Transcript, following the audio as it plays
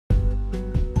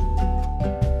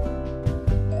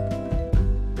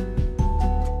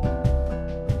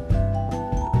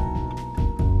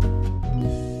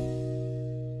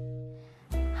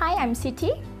I'm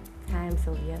Siti. Hi, I'm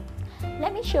Sylvia.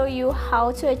 Let me show you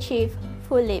how to achieve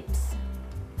full lips.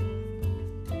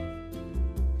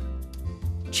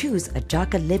 Choose a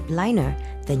darker lip liner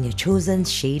than your chosen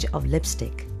shade of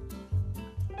lipstick.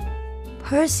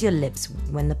 Purse your lips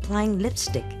when applying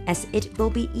lipstick, as it will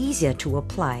be easier to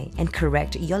apply and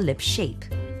correct your lip shape.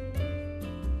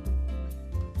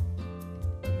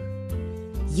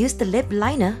 Use the lip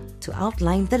liner to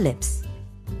outline the lips.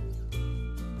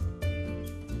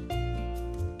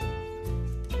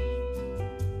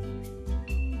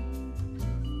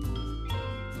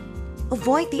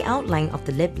 Avoid the outline of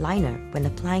the lip liner when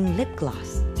applying lip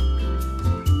gloss.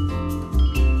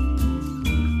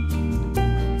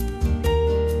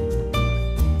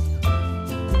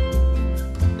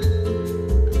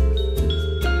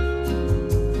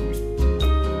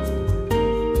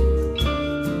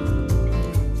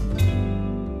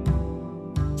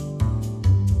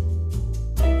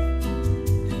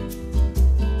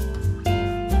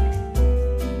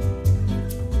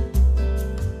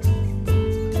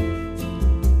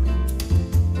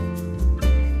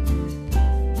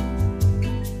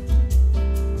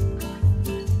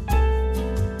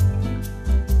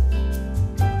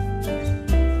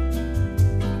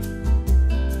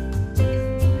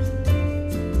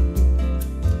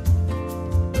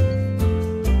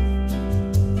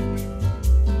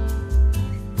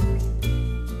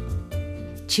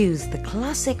 Choose the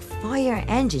classic fire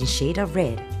engine shade of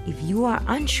red if you are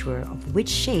unsure of which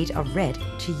shade of red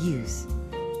to use.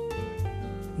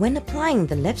 When applying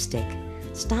the lipstick,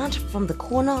 start from the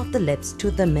corner of the lips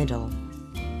to the middle.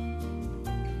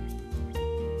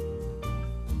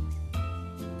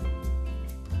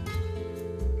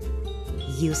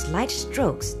 Use light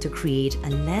strokes to create a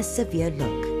less severe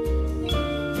look.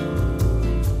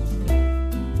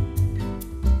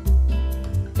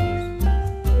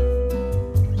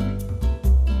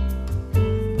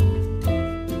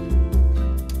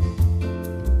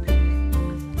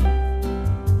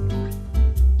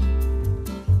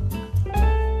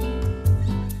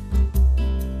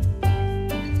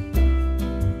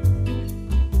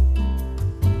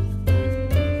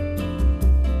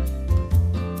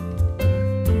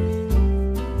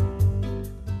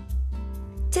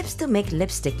 Tips to make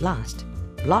lipstick last.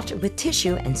 Blot with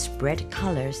tissue and spread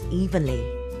colors evenly.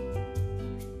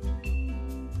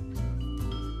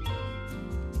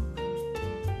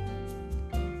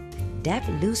 Dab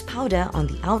loose powder on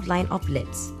the outline of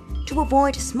lids to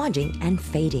avoid smudging and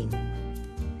fading.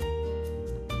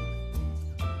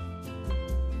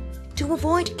 To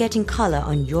avoid getting color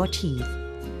on your teeth,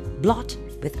 blot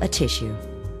with a tissue.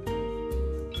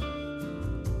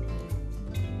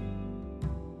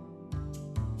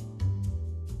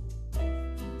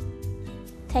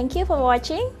 Thank you for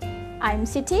watching. I'm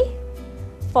Siti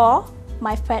for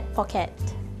My Fat Pocket.